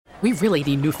We really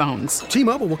need new phones.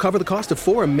 T-Mobile will cover the cost of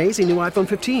 4 amazing new iPhone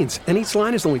 15s, and each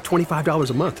line is only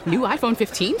 $25 a month. New iPhone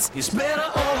 15s? It's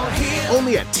better over here.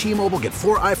 Only at T-Mobile, get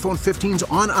 4 iPhone 15s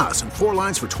on us and 4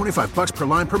 lines for $25 per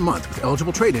line per month with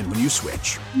eligible trade-in when you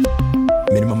switch.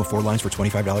 Minimum of 4 lines for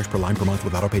 $25 per line per month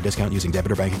with autopay discount using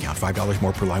debit or bank account. $5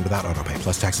 more per line without autopay,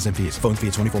 plus taxes and fees. Phone fee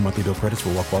at 24 monthly bill credits for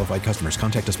well-qualified customers.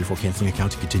 Contact us before canceling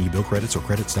account to continue bill credits or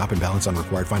credit stop and balance on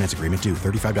required finance agreement due.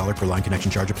 $35 per line connection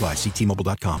charge applies. See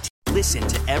T-Mobile.com. Listen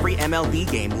to every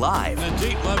MLB game live. In the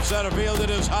deep left center field, it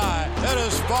is high, it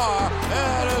is far,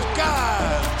 it is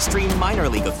gone. Stream minor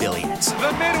league affiliates.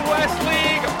 The Midwest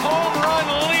League home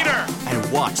run leader.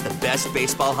 And watch the best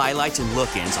baseball highlights and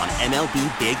look-ins on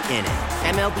MLB Big Inning.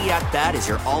 MLB At Bat is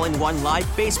your all-in-one live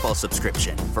baseball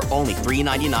subscription for only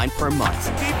 $3.99 per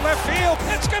month. Deep left field,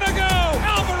 it's gonna go.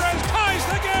 Alvarez ties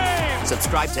the game.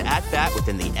 Subscribe to At Bat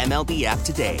within the MLB app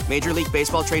today. Major League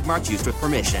Baseball trademarks used with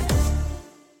permission.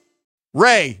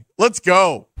 Ray, let's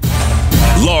go.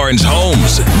 Lawrence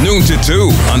Holmes, noon to 2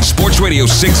 on Sports Radio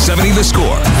 670 The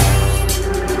Score.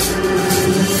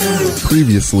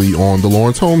 Previously on the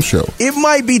Lawrence Holmes Show. It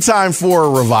might be time for a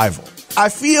revival. I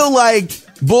feel like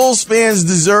Bulls fans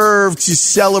deserve to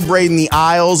celebrate in the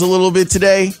aisles a little bit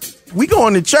today. We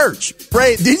going to church.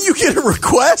 Ray, didn't you get a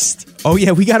request? Oh,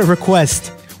 yeah, we got a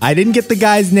request. I didn't get the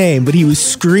guy's name, but he was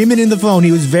screaming in the phone.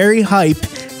 He was very hype.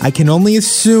 I can only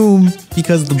assume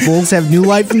because the Bulls have new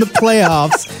life in the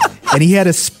playoffs, and he had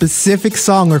a specific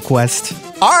song request.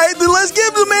 All right, then let's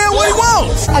give the man what he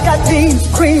wants. I got beans,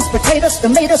 greens, potatoes,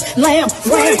 tomatoes, lamb,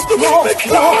 lamb, raw,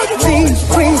 beans,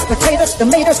 greens, potatoes,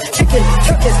 tomatoes, chicken,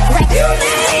 turkey,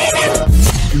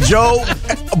 Joe,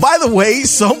 by the way,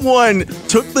 someone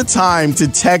took the time to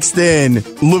text in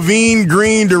Levine,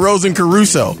 Green, DeRozan,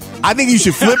 Caruso. I think you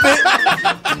should flip it.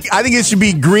 I think it should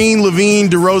be Green, Levine,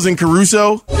 DeRozan,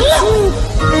 Caruso.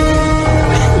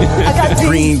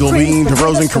 Green, Levine,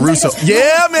 DeRozan, Caruso.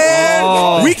 Yeah, man.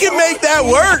 Oh. We can make that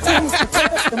work.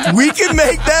 We can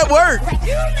make that work.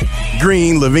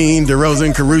 Green, Levine,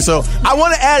 DeRozan, Caruso. I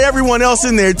want to add everyone else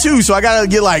in there, too, so I got to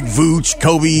get, like, Vooch,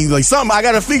 Kobe, like something. I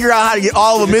got to figure out how to get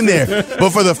all of them in there. But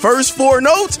for the first 4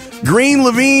 notes, Green,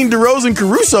 Levine, DeRozan,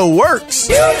 Caruso works.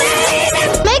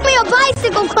 Make me a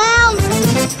bicycle clown.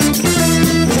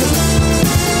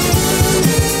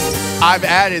 I've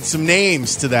added some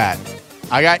names to that.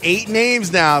 I got 8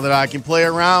 names now that I can play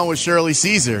around with Shirley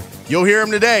Caesar. You'll hear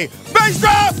them today. Bass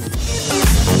drop!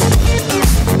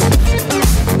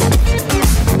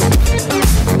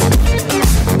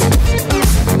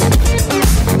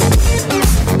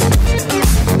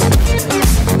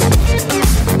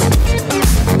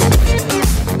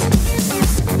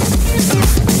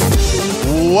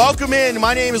 Welcome in.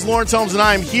 My name is Lawrence Holmes, and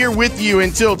I am here with you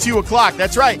until 2 o'clock.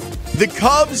 That's right. The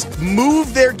Cubs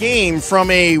moved their game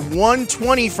from a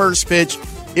 1:20 first pitch.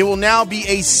 It will now be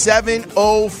a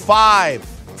 7:05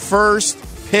 first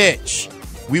pitch.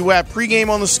 We will have pregame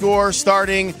on the Score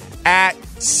starting at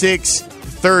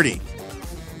 6:30.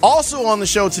 Also on the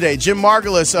show today, Jim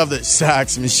Margulis of the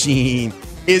Sox Machine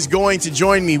is going to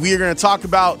join me. We are going to talk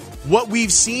about what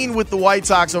we've seen with the White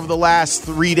Sox over the last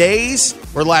 3 days,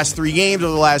 or the last 3 games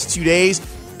over the last 2 days,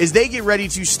 as they get ready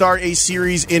to start a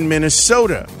series in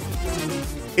Minnesota.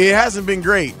 It hasn't been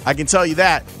great, I can tell you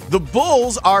that. The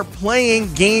Bulls are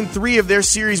playing Game 3 of their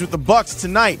series with the Bucks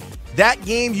tonight. That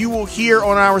game you will hear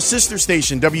on our sister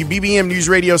station, WBBM News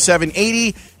Radio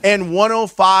 780 and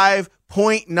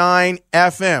 105.9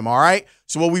 FM, all right?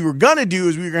 So what we were going to do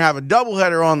is we were going to have a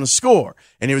doubleheader on the Score,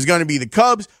 and it was going to be the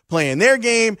Cubs playing their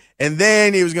game, and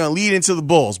then it was going to lead into the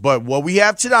Bulls. But what we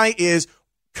have tonight is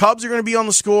Cubs are going to be on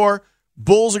the Score,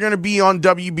 Bulls are going to be on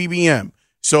WBBM.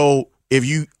 So if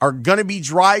you are going to be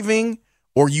driving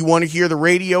or you want to hear the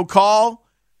radio call,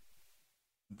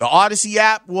 the Odyssey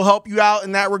app will help you out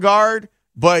in that regard,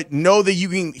 but know that you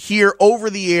can hear over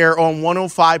the air on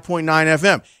 105.9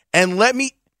 FM. And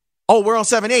we're on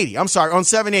 780. I'm sorry, on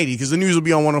 780, because the news will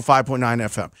be on 105.9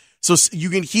 FM. So you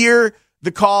can hear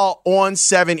the call on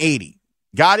 780.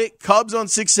 Got it? Cubs on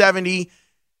 670,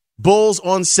 Bulls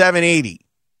on 780.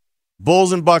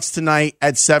 Bulls and Bucks tonight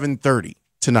at 7:30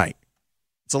 tonight.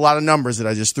 It's a lot of numbers that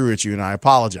I just threw at you, and I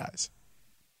apologize.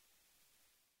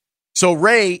 So,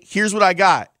 Ray, here's what I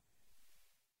got.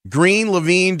 Green,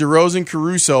 Levine, DeRozan,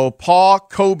 Caruso, Paul,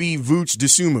 Kobe, Vooch,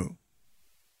 DeSumo.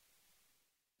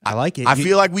 I like it. I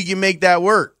feel like we can make that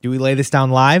work. Do we lay this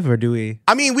down live, or do we?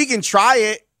 I mean, we can try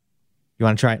it. You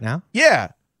want to try it now? Yeah.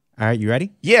 All right, you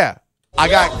ready? Yeah. All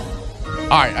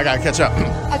right, I got to catch up.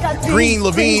 Green,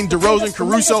 Levine, DeRozan,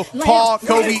 Caruso, Paul,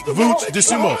 Kobe, Vooch,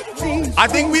 DeSumo. I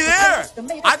think we there.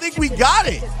 I think we got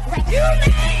it.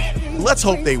 Let's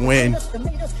hope they win.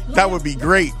 That would be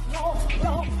great.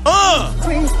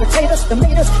 Greens, potatoes,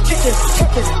 tomatoes, chicken.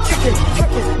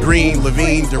 Green,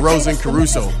 Levine, DeRozan,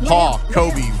 Caruso, Hall,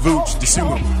 Kobe, Vooch,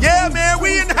 DeSumo. Yeah, man,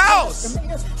 we in the house.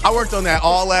 I worked on that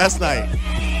all last night.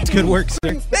 It's good work,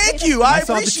 sir. Thank you. I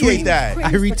appreciate that.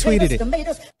 I retweeted it.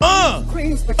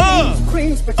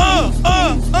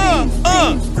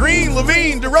 Green,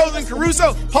 Levine, DeRozan,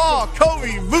 Caruso, Hall,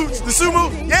 Kobe, Vooch,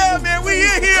 DeSumo. Yeah, man, we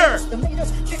in here.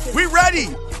 We ready.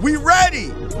 We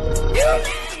ready.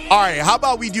 All right, how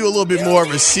about we do a little bit more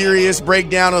of a serious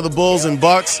breakdown of the Bulls and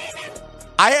Bucks?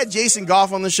 I had Jason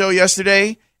Goff on the show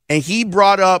yesterday, and he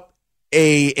brought up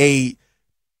a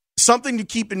something to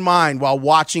keep in mind while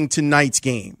watching tonight's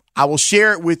game. I will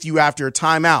share it with you after a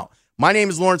timeout. My name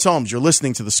is Lawrence Holmes. You're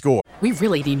listening to The Score. We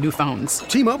really need new phones.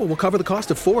 T-Mobile will cover the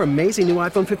cost of 4 amazing new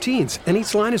iPhone 15s, and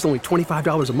each line is only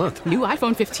 $25 a month. New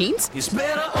iPhone 15s? It's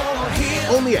better over here.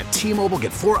 Only at T-Mobile,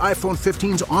 get 4 iPhone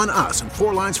 15s on us and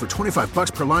 4 lines for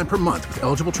 $25 per line per month with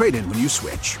eligible trade-in when you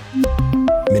switch.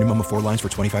 Minimum of 4 lines for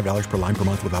 $25 per line per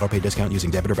month with autopay discount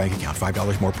using debit or bank account.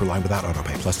 $5 more per line without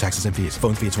autopay, plus taxes and fees.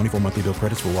 Phone fee at 24 monthly bill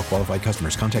credits for well-qualified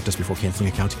customers. Contact us before canceling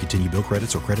account to continue bill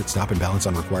credits or credit stop and balance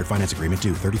on required finance agreement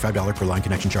due. $35 per line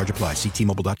connection charge applies. See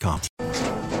T-Mobile.com.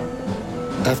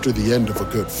 After the end of a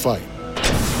good fight,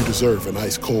 you deserve an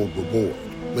ice-cold reward.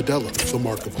 Modelo is the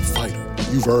mark of a fighter.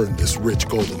 You've earned this rich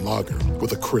golden lager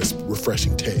with a crisp,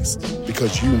 refreshing taste.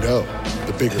 Because you know,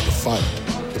 the bigger the fight,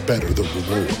 the better the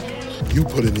reward. You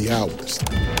put in the hours,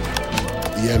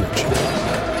 the energy,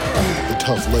 the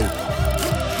tough labor.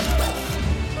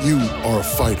 You are a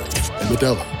fighter, and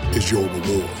Modelo is your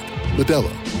reward.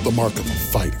 Modelo, the mark of a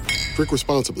fighter. Drink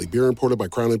responsibly. Beer imported by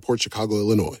Crown Imports, Chicago,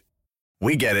 Illinois.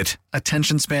 We get it.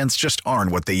 Attention spans just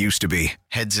aren't what they used to be.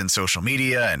 Heads in social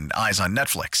media and eyes on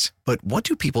Netflix. But what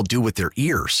do people do with their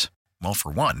ears? Well,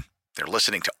 for one, they're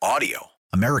listening to audio.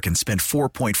 Americans spend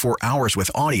 4.4 hours with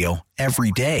audio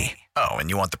every day. Oh, and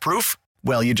you want the proof?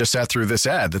 Well, you just sat through this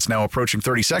ad that's now approaching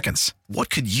 30 seconds. What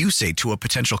could you say to a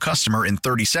potential customer in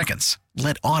 30 seconds?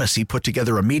 Let Odyssey put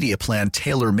together a media plan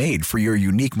tailor-made for your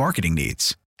unique marketing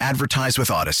needs. Advertise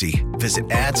with Odyssey. Visit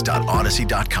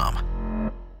ads.odyssey.com.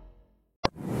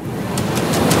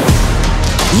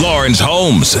 Lawrence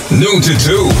Holmes, noon to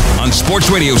 2 on Sports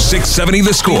Radio 670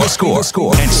 The Score.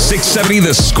 And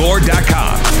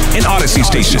 670thescore.com. An Odyssey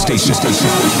station.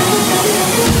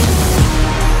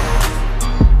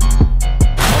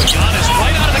 Giannis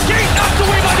right out of the gate, knocked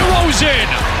away by DeRozan.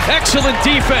 Excellent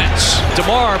defense.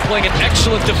 DeMar playing an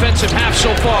excellent defensive half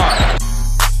so far.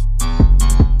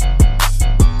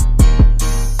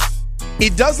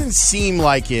 It doesn't seem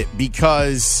like it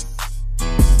because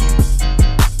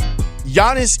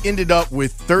Giannis ended up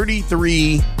with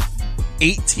 33,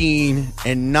 18,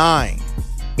 and 9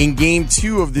 in Game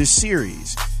 2 of this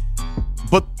series.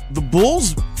 But the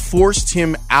Bulls forced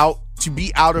him out to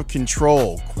be out of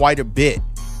control quite a bit.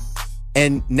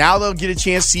 And now they'll get a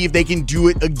chance to see if they can do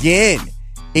it again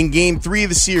in Game 3 of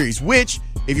the series, which,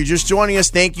 if you're just joining us,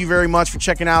 thank you very much for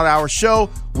checking out our show.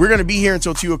 We're going to be here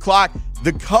until 2 o'clock.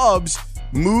 The Cubs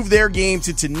move their game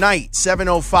to tonight,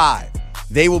 7:05.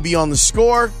 They will be on The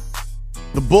Score.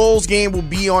 The Bulls game will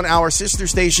be on our sister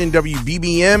station,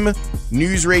 WBBM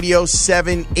News Radio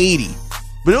 780.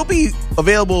 But it'll be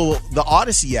available, the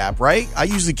Odyssey app, right? I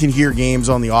usually can hear games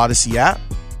on the Odyssey app.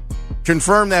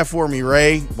 Confirm that for me,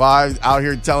 Ray, while I'm out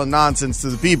here telling nonsense to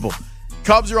the people.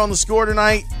 Cubs are on The Score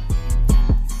tonight.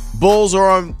 Bulls are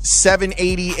on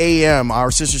 780 AM, our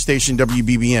sister station,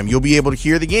 WBBM. You'll be able to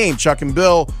hear the game. Chuck and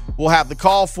Bill will have the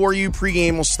call for you.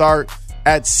 Pregame will start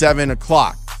at 7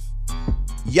 o'clock.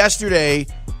 Yesterday,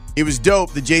 it was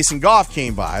dope that Jason Goff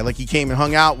came by. Like, he came and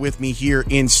hung out with me here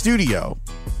in studio,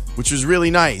 which was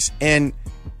really nice. And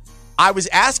I was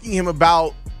asking him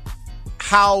about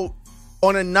how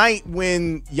on a night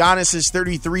when Giannis is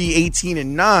 33, 18,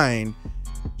 and 9,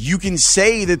 you can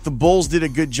say that the Bulls did a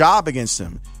good job against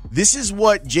him. This is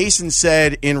what Jason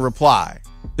said in reply.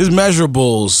 His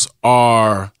measurables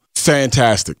are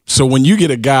fantastic. So when you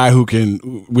get a guy who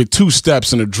can, with 2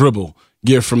 steps and a dribble,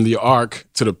 get from the arc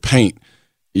to the paint,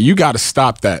 you got to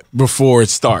stop that before it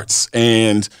starts.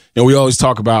 And we always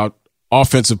talk about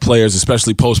offensive players,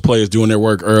 especially post players, doing their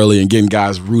work early and getting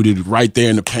guys rooted right there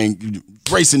in the paint,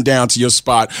 racing down to your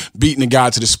spot, beating the guy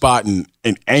to the spot and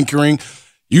anchoring.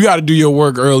 You got to do your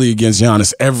work early against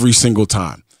Giannis every single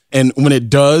time. And when it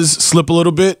does slip a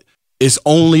little bit, it's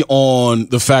only on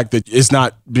the fact that it's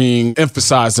not being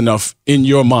emphasized enough in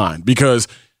your mind, because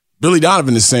Billy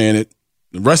Donovan is saying it.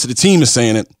 The rest of the team is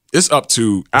saying it. It's up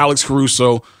to Alex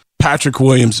Caruso, Patrick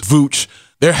Williams, Vooch.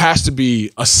 There has to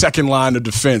be a second line of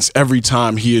defense every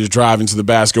time he is driving to the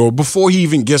basket or before he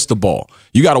even gets the ball.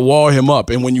 You got to wall him up.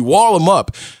 And when you wall him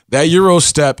up, that Euro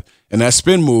step and that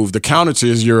spin move, the counter to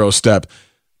his Euro step,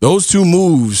 those two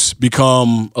moves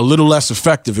become a little less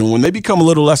effective. And when they become a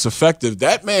little less effective,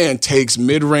 that man takes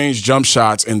mid-range jump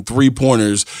shots and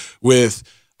three-pointers with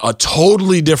a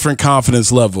totally different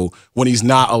confidence level when he's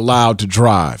not allowed to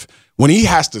drive. When he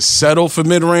has to settle for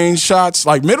mid-range shots,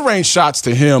 like mid-range shots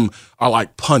to him are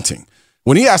like punting.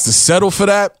 When he has to settle for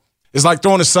that, it's like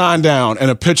throwing a sign down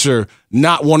and a pitcher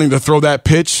not wanting to throw that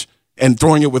pitch and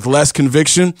throwing it with less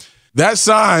conviction. That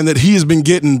sign that he has been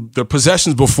getting the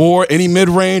possessions before, any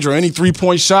mid-range or any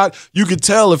three-point shot, you could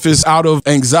tell if it's out of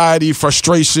anxiety,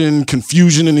 frustration,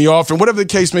 confusion in the offense, whatever the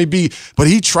case may be. But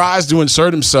he tries to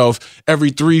insert himself every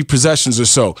 3 possessions or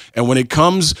so. And when it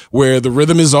comes where the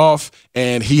rhythm is off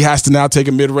and he has to now take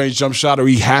a mid-range jump shot or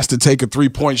he has to take a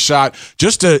three-point shot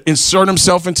just to insert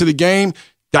himself into the game,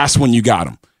 that's when you got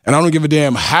him. And I don't give a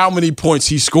damn how many points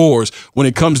he scores when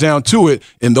it comes down to it.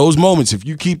 In those moments, if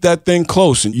you keep that thing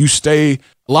close and you stay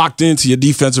locked into your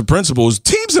defensive principles,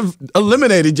 teams have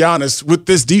eliminated Giannis with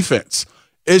this defense.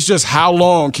 It's just how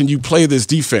long can you play this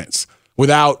defense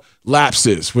without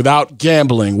lapses, without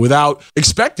gambling, without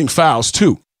expecting fouls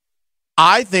too?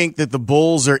 I think that the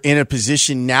Bulls are in a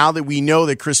position now that we know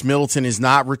that Chris Middleton is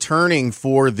not returning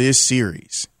for this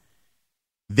series.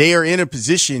 They are in a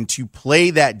position to play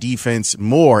that defense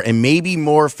more and maybe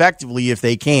more effectively if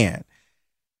they can.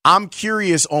 I'm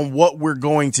curious on what we're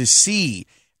going to see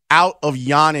out of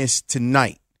Giannis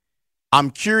tonight.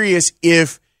 I'm curious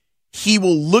if he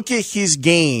will look at his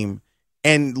game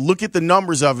and look at the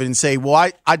numbers of it and say, well,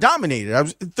 I dominated. I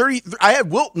was 30. I had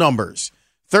Wilt numbers,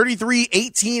 33,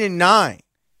 18, and 9.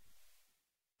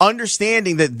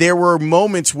 Understanding that there were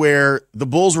moments where the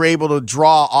Bulls were able to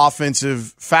draw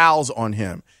offensive fouls on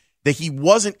him, that he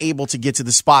wasn't able to get to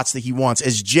the spots that he wants.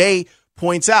 As Jay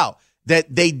points out,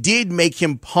 that they did make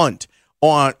him punt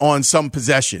on some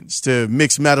possessions, to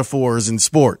mix metaphors in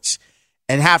sports,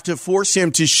 and have to force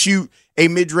him to shoot a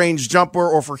mid-range jumper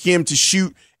or for him to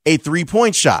shoot a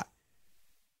three-point shot.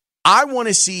 I want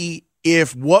to see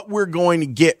if what we're going to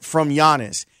get from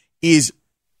Giannis is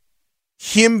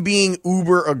him being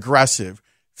uber aggressive,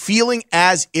 feeling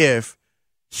as if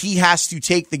he has to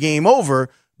take the game over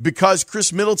because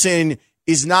Chris Middleton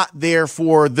is not there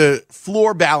for the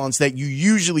floor balance that you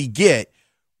usually get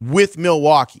with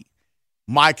Milwaukee.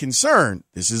 My concern,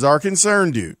 this is our concern,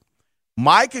 dude.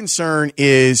 My concern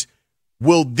is,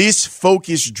 will this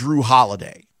focus Drew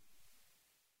Holiday?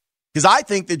 Because I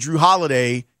think that Drew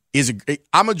Holiday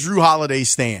I'm a Drew Holiday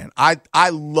stan. I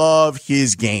love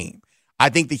his game. I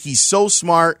think that he's so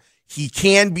smart. He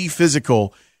can be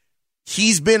physical.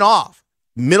 He's been off.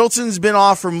 Middleton's been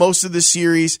off for most of the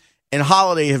series, and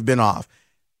Holiday have been off.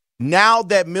 Now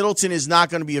that Middleton is not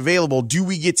going to be available, do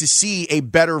we get to see a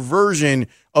better version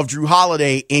of Drew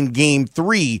Holiday in Game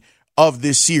 3 of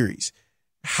this series?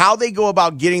 How they go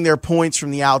about getting their points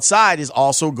from the outside is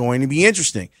also going to be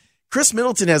interesting. Chris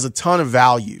Middleton has a ton of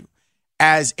value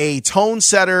as a tone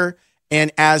setter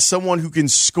and as someone who can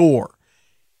score.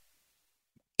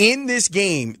 In this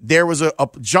game, there was a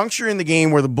juncture in the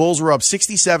game where the Bulls were up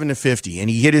 67-50, and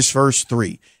he hit his first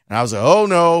 3. And I was like, oh,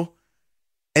 no.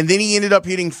 And then he ended up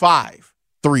hitting 5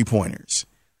 3-pointers.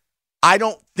 I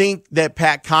don't think that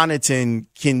Pat Connaughton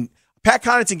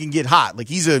can get hot. Like,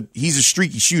 he's a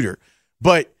streaky shooter.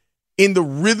 But in the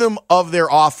rhythm of their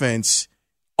offense,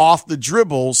 off the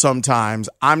dribble sometimes,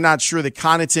 I'm not sure that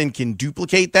Connaughton can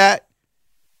duplicate that.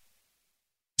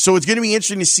 So it's going to be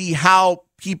interesting to see how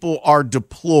people are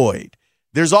deployed.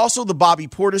 There's also the Bobby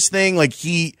Portis thing. Like,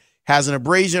 he has an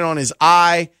abrasion on his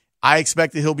eye. I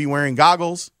expect that he'll be wearing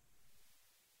goggles,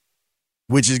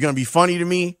 which is going to be funny to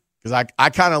me because I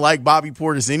kind of like Bobby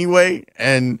Portis anyway.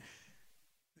 And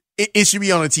it should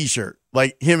be on a t-shirt,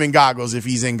 like him in goggles if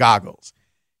he's in goggles.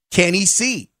 Can he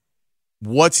see?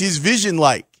 What's his vision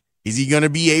like? Is he going to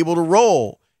be able to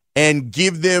roll and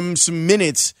give them some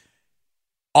minutes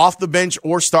off the bench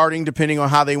or starting, depending on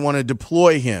how they want to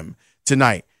deploy him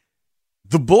tonight?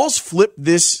 The Bulls flipped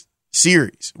this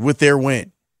series with their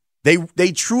win.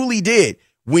 They truly did.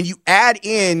 When you add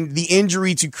in the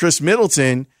injury to Chris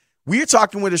Middleton, we were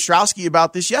talking with Ostrowski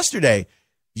about this yesterday.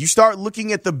 You start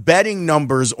looking at the betting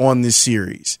numbers on this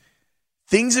series.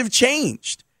 Things have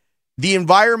changed. The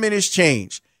environment has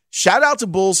changed. Shout out to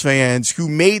Bulls fans who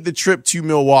made the trip to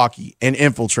Milwaukee and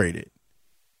infiltrated,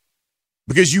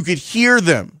 because you could hear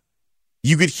them.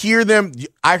 You could hear them.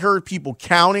 I heard people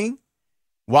counting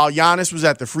while Giannis was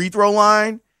at the free throw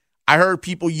line. I heard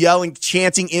people yelling,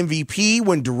 chanting MVP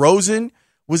when DeRozan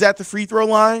was at the free throw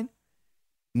line.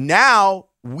 Now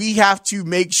we have to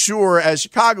make sure as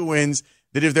Chicagoans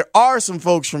that if there are some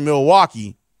folks from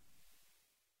Milwaukee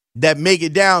that make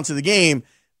it down to the game,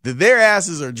 that their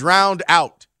asses are drowned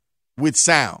out with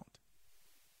sound.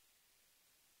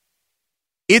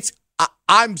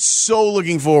 I'm so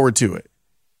looking forward to it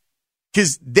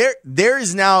because there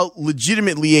is now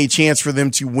legitimately a chance for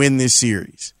them to win this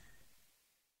series.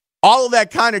 All of that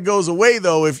kind of goes away,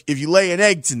 though, if you lay an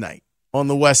egg tonight on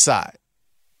the West Side.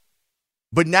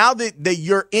 But now that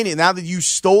you're in it, now that you've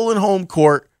stolen home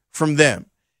court from them,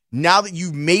 now that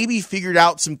you've maybe figured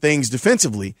out some things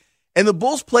defensively, and the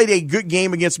Bulls played a good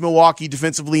game against Milwaukee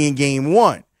defensively in Game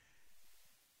 1.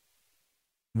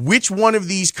 Which one of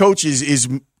these coaches is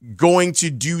going to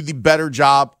do the better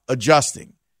job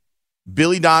adjusting?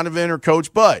 Billy Donovan or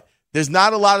Coach Bud? There's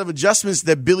not a lot of adjustments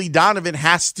that Billy Donovan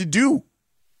has to do.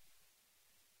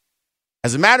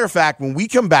 As a matter of fact, when we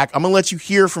come back, I'm going to let you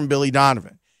hear from Billy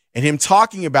Donovan and him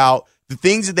talking about the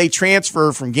things that they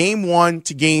transferred from Game 1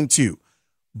 to Game 2.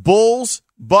 Bulls,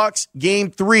 Bucks,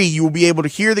 Game 3. You will be able to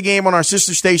hear the game on our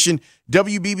sister station,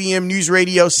 WBBM News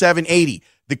Radio 780.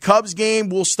 The Cubs game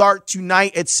will start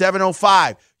tonight at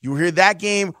 7:05. You'll hear that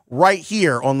game right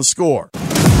here on The Score.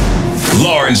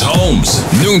 Lawrence Holmes,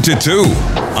 noon to 2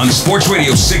 on Sports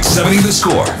Radio 670 The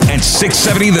Score and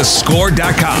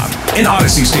 670thescore.com, an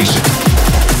Odyssey station.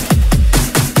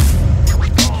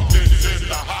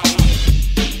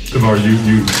 DeMar,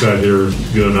 you sat here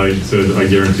the other night and said, I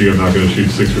guarantee I'm not going to shoot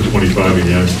 6 for 25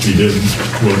 again. You didn't.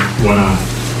 Why not?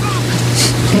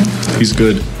 He's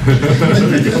good.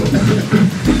 There you go.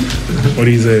 What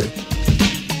do you say?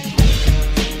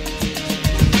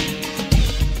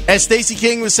 As Stacey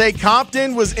King would say,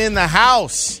 Compton was in the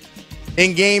house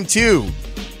in Game 2.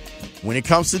 When it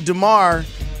comes to DeMar,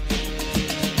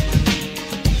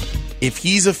 if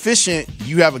he's efficient,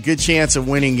 you have a good chance of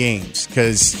winning games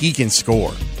because he can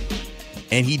score.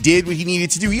 And he did what he needed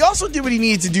to do. He also did what he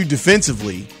needed to do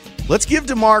defensively. Let's give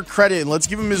DeMar credit and let's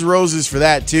give him his roses for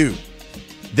that too.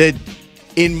 That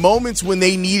in moments when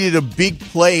they needed a big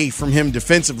play from him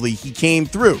defensively, he came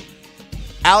through.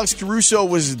 Alex Caruso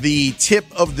was the tip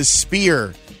of the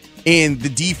spear in the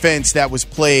defense that was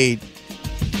played.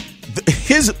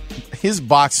 His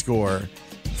box score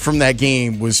from that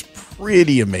game was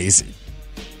pretty amazing.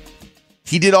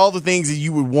 He did all the things that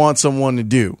you would want someone to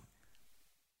do.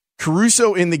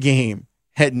 Caruso in the game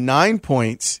had 9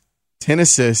 points, 10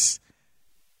 assists,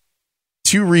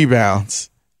 2 rebounds,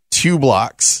 2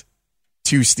 blocks,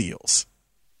 2 steals.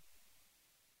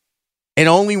 And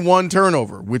only 1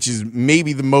 turnover, which is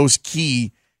maybe the most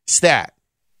key stat.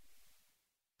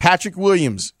 Patrick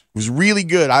Williams was really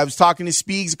good. I was talking to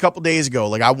Speaks a couple days ago.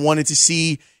 Like, I wanted to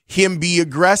see him be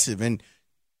aggressive. And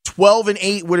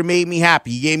 12-8 would have made me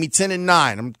happy. He gave me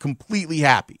 10-9. I'm completely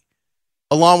happy.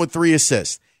 Along with 3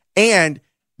 assists. And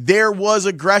there was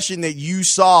aggression that you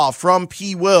saw from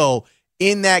P. Will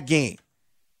in that game.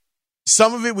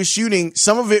 Some of it was shooting.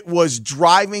 Some of it was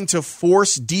driving to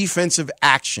force defensive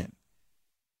action.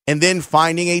 And then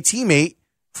finding a teammate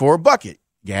for a bucket.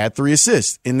 You had 3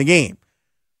 assists in the game.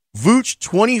 Vooch,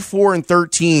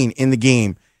 24-13 in the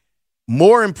game.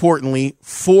 More importantly,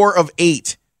 4 of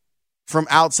 8 from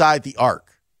outside the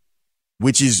arc,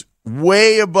 which is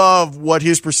way above what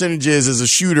his percentage is as a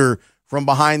shooter from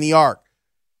behind the arc.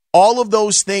 All of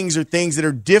those things are things that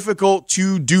are difficult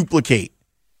to duplicate.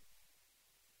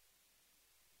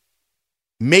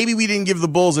 Maybe we didn't give the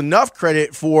Bulls enough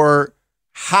credit for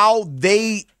how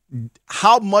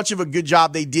much of a good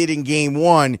job they did in Game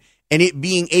 1 and it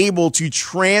being able to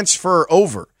transfer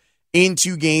over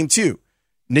into Game 2.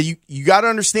 Now, you got to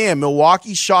understand,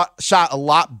 Milwaukee shot a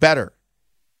lot better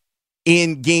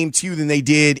in Game 2 than they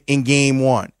did in Game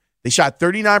 1. They shot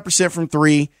 39% from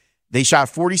 3. They shot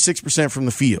 46% from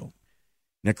the field.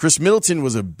 Now, Chris Middleton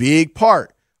was a big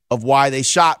part of why they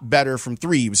shot better from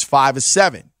 3. He was 5 of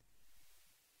 7.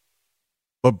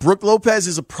 But Brook Lopez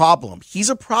is a problem. He's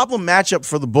a problem matchup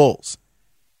for the Bulls.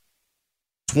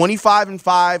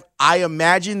 25-5, I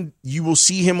imagine you will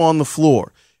see him on the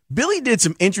floor. Billy did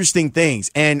some interesting things,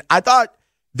 and I thought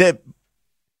that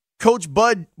Coach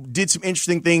Bud did some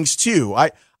interesting things too.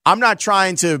 I'm not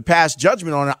trying to pass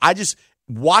judgment on it.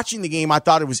 Watching the game, I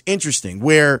thought it was interesting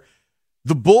where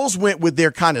the Bulls went with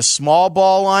their kind of small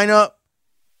ball lineup,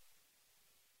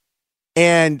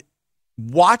 and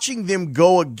watching them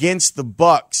go against the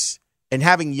Bucks and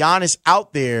having Giannis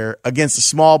out there against a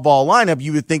small ball lineup,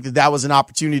 you would think that was an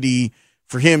opportunity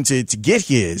for him to get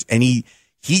his, and he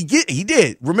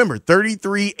did. Remember,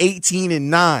 33, 18, and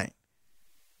 9.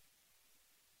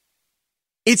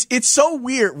 It's so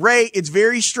weird, Ray. It's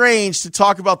very strange to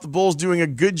talk about the Bulls doing a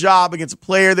good job against a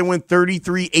player that went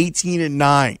 33, 18, and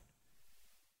 9.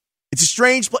 It's a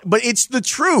strange play, but it's the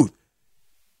truth.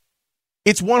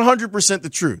 It's 100% the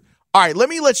truth. All right, let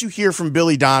me let you hear from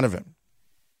Billy Donovan.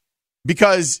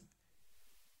 because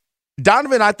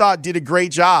Donovan, I thought, did a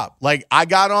great job. Like, I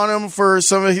got on him for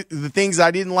some of the things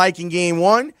I didn't like in game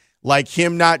one, like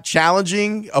him not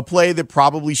challenging a play that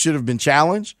probably should have been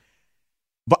challenged.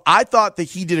 But I thought that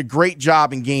he did a great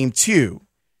job in game two.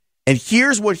 And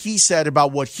here's what he said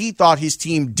about what he thought his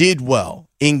team did well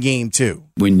in game two.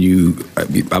 When you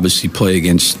obviously play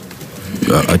against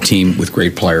a team with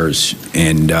great players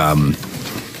and,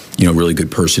 really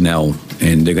good personnel,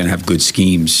 and they're going to have good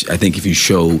schemes, I think if you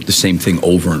show the same thing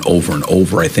over and over and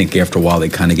over, I think after a while they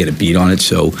kind of get a beat on it.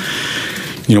 So,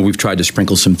 we've tried to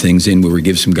sprinkle some things in where we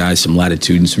give some guys some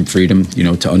latitude and some freedom,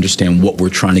 to understand what we're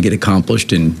trying to get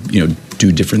accomplished and,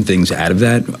 do different things out of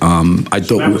that. I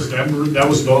thought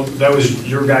that was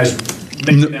your guys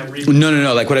making that read.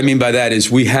 No. Like, what I mean by that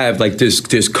is we have, like,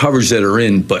 there's covers that are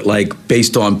in, but, like,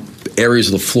 based on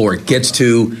areas of the floor it gets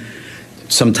to,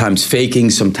 sometimes faking,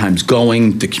 sometimes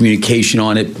going, the communication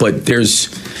on it. But there's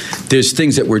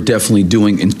things that we're definitely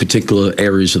doing in particular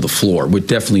areas of the floor. We're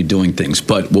definitely doing things.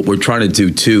 But what we're trying to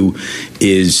do, too,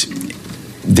 is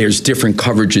there's different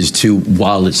coverages, too,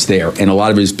 while it's there. And a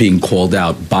lot of it is being called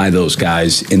out by those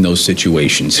guys in those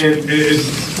situations. And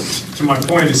to my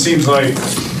point, it seems like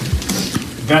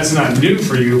that's not new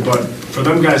for you, but for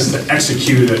them guys to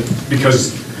execute it,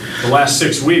 because the last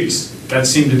 6 weeks, that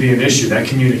seemed to be an issue, that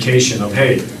communication of,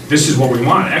 hey, this is what we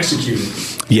want, execute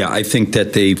it. Yeah, I think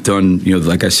that they've done,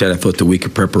 like I said, I thought the week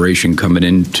of preparation coming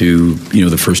into,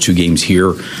 the first two games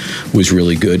here was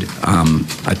really good.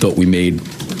 I thought we made,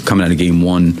 coming out of game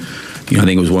one, I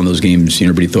think it was one of those games,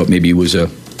 everybody thought maybe it was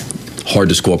hard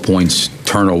to score points,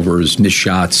 turnovers, missed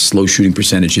shots, low shooting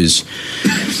percentages.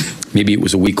 Maybe it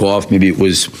was a week off. Maybe it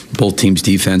was both teams'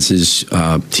 defenses.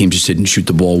 Teams just didn't shoot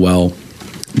the ball well.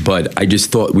 But I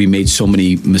just thought we made so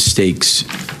many mistakes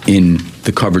in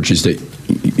the coverages that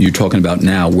you're talking about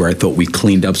now, where I thought we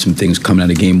cleaned up some things coming out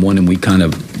of game one, and we kind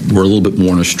of were a little bit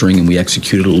more on a string, and we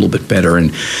executed a little bit better.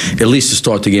 And at least to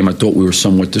start the game, I thought we were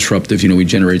somewhat disruptive. We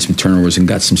generated some turnovers and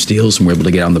got some steals, and we were able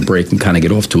to get on the break and kind of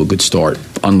get off to a good start.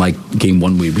 Unlike game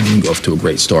one, we didn't go off to a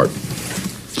great start.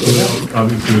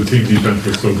 Obviously, the team defense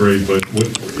was so great, but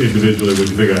individually, what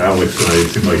do you think of Alex tonight? It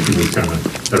seemed like he was kind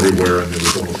of everywhere, and it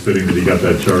was almost fitting that he got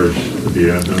that charge at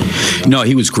the end. No,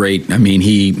 he was great. I mean,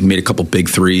 he made a couple big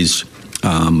threes. We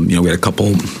had a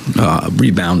couple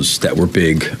rebounds that were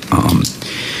big.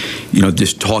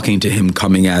 Just talking to him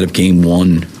coming out of game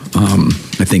one,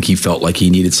 I think he felt like he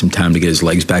needed some time to get his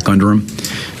legs back under him.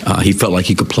 He felt like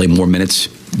he could play more minutes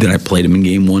than I played him in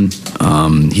game one.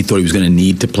 He thought he was going to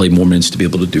need to play more minutes to be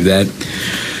able to do that.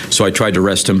 So I tried to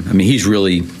rest him. I mean, he's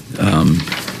really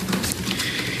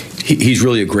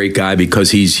a great guy,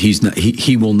 because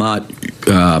he will not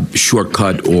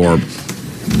shortcut or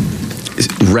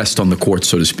rest on the court,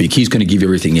 so to speak. He's going to give you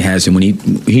everything he has, and when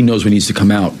he knows when he needs to come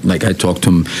out. Like, I talked to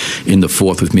him in the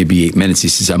fourth with maybe 8 minutes. He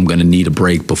says, I'm going to need a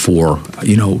break before, I'm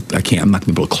not going to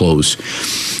be able to close.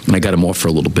 And I got him off for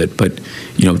a little bit, but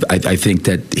I think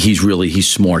that he's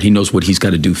smart. He knows what he's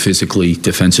got to do physically,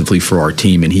 defensively for our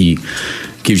team, and he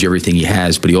gives you everything he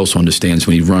has. But he also understands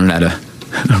when he's running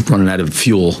out of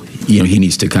fuel, he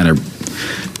needs to kind of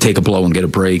take a blow and get a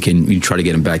break, and you try to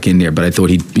get him back in there. But I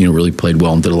thought he really played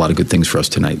well and did a lot of good things for us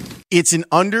tonight. It's an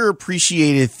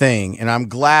underappreciated thing, and I'm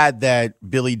glad that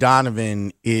Billy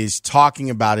Donovan is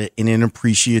talking about it in an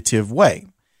appreciative way.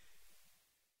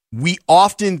 We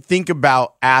often think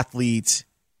about athletes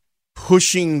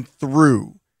pushing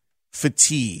through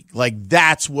fatigue. Like,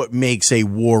 that's what makes a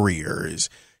warrior, is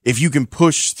if you can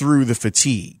push through the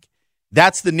fatigue.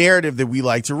 That's the narrative that we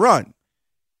like to run.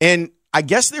 And I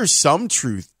guess there's some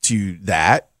truth to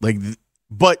that,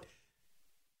 but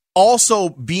also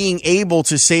being able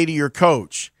to say to your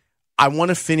coach, I want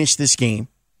to finish this game.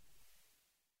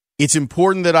 It's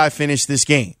important that I finish this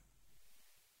game.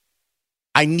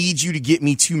 I need you to get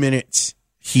me 2 minutes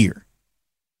here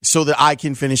so that I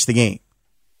can finish the game.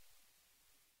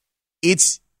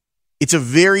 It's a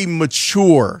very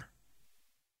mature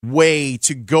way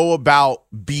to go about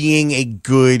being a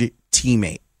good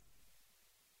teammate.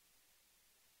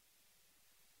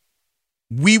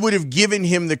 We would have given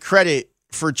him the credit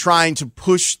for trying to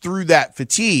push through that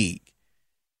fatigue,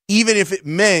 even if it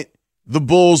meant the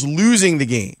Bulls losing the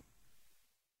game.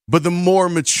 But the more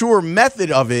mature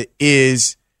method of it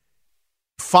is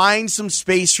find some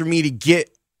space for me to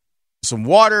get some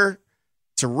water,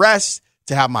 to rest,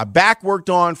 to have my back worked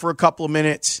on for a couple of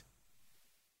minutes.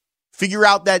 Figure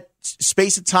out that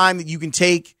space of time that you can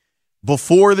take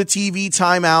before the TV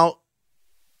timeout.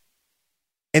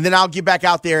 And then I'll get back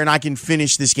out there and I can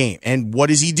finish this game. And what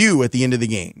does he do at the end of the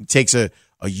game? He takes a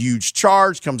huge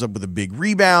charge, comes up with a big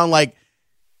rebound. Like,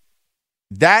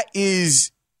 that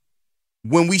is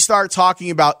when we start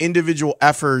talking about individual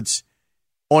efforts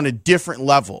on a different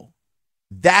level,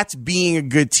 that's being a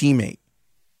good teammate.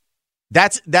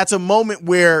 That's a moment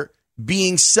where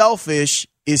being selfish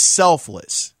is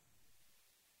selfless.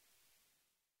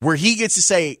 Where he gets to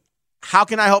say, how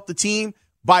can I help the team?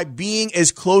 By being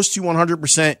as close to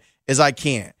 100% as I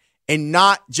can. And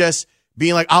not just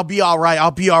being like, I'll be all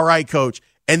right, coach.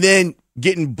 And then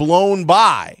getting blown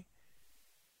by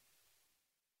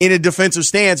in a defensive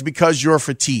stance because you're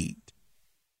fatigued.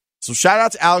 So shout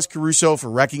out to Alex Caruso for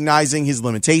recognizing his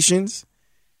limitations.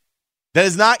 That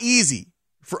is not easy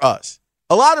for us.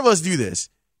 A lot of us do this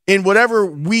in whatever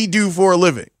we do for a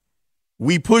living.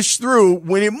 We push through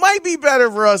when it might be better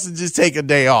for us to just take a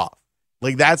day off.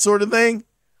 Like that sort of thing.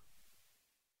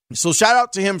 So shout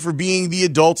out to him for being the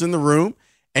adult in the room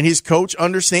and his coach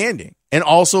understanding and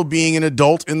also being an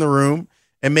adult in the room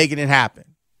and making it happen.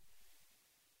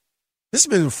 This has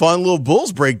been a fun little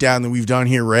Bulls breakdown that we've done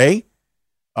here, Ray.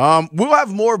 We'll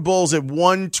have more Bulls at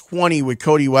 1:20 with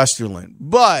Cody Westerland,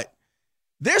 but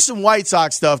there's some White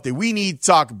Sox stuff that we need to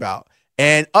talk about.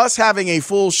 And us having a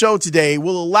full show today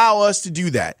will allow us to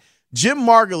do that. Jim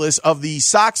Margulis of the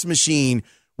Sox Machine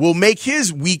will make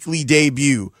his weekly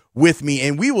debut with me,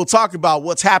 and we will talk about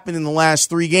what's happened in the last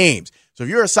 3 games. So if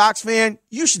you're a Sox fan,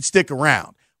 you should stick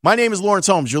around. My name is Lawrence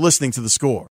Holmes. You're listening to The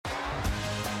Score.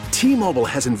 T-Mobile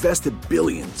has invested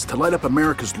billions to light up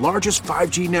America's largest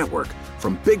 5G network,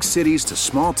 from big cities to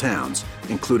small towns,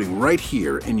 including right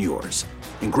here in yours.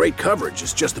 And great coverage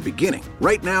is just the beginning.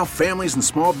 Right now, families and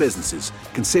small businesses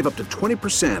can save up to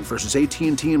 20% versus AT&T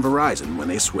and Verizon when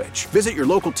they switch. Visit your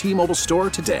local T-Mobile store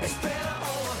today.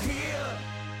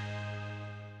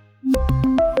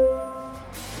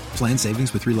 Plan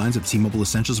savings with 3 lines of T-Mobile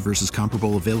Essentials versus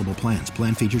comparable available plans.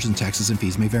 Plan features and taxes and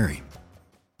fees may vary.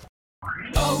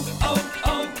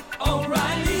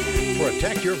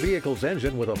 Protect your vehicle's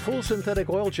engine with a full synthetic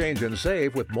oil change and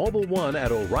save with Mobil 1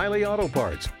 at O'Reilly Auto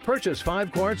Parts. Purchase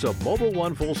 5 quarts of Mobil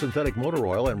 1 full synthetic motor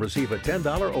oil and receive a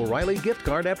 $10 O'Reilly gift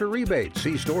card after rebate.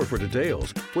 See store for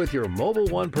details. With your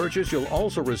Mobil 1 purchase, you'll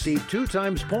also receive 2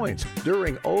 times points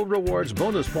during O Rewards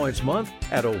Bonus Points Month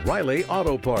at O'Reilly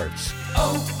Auto Parts.